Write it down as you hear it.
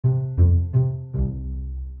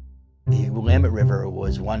The Willamette River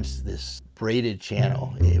was once this braided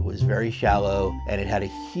channel. It was very shallow and it had a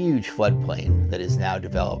huge floodplain that is now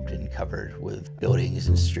developed and covered with buildings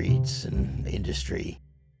and streets and industry.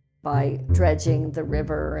 By dredging the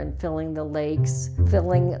river and filling the lakes,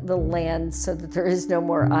 filling the land so that there is no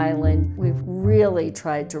more island, we've really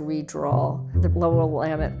tried to redraw the lower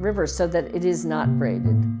Willamette River so that it is not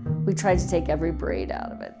braided. We tried to take every braid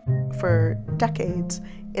out of it. For decades,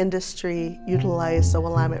 industry utilized the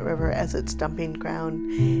Willamette River as its dumping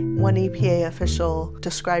ground. One EPA official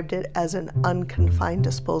described it as an unconfined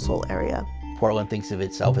disposal area. Portland thinks of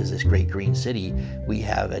itself as this great green city. We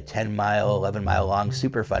have a 10-mile, 11-mile long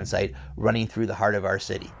Superfund Site running through the heart of our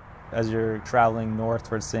city. As you're traveling north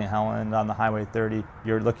towards St. Helens on the Highway 30,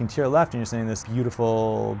 you're looking to your left and you're seeing this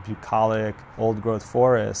beautiful, bucolic, old-growth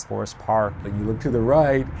forest park. And you look to the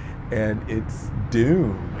right and it's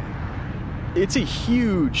doom. It's a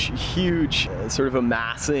huge sort of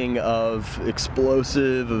amassing of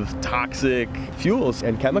explosive, of toxic fuels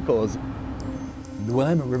and chemicals. The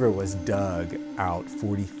Willamette River was dug out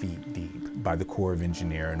 40 feet deep by the Corps of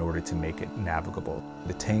Engineers in order to make it navigable.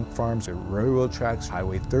 The tank farms are railroad tracks.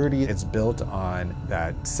 Highway 30, it's built on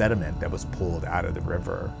that sediment that was pulled out of the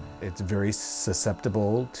river. It's very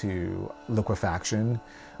susceptible to liquefaction.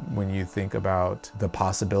 When you think about the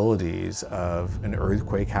possibilities of an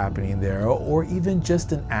earthquake happening there or even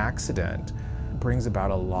just an accident, it brings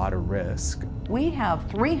about a lot of risk. We have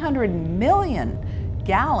 300 million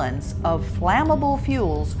gallons of flammable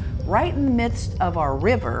fuels right in the midst of our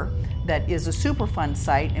river that is a Superfund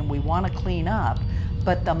site and we want to clean up.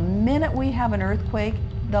 But the minute we have an earthquake,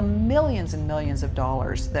 the millions and millions of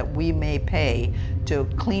dollars that we may pay to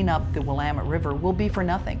clean up the Willamette River will be for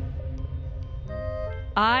nothing.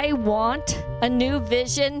 I want a new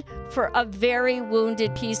vision for a very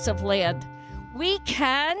wounded piece of land. We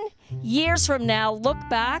can, years from now, look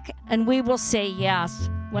back and we will say, yes,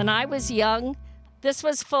 when I was young, this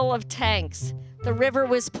was full of tanks. The river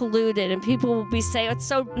was polluted and people will be saying, it's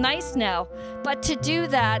so nice now. But to do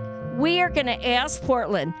that, we are gonna ask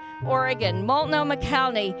Portland, Oregon, Multnomah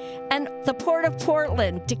County, and the Port of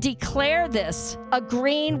Portland to declare this a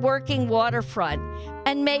green working waterfront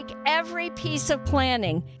and make every piece of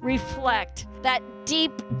planning reflect that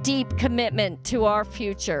deep, deep commitment to our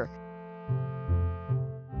future.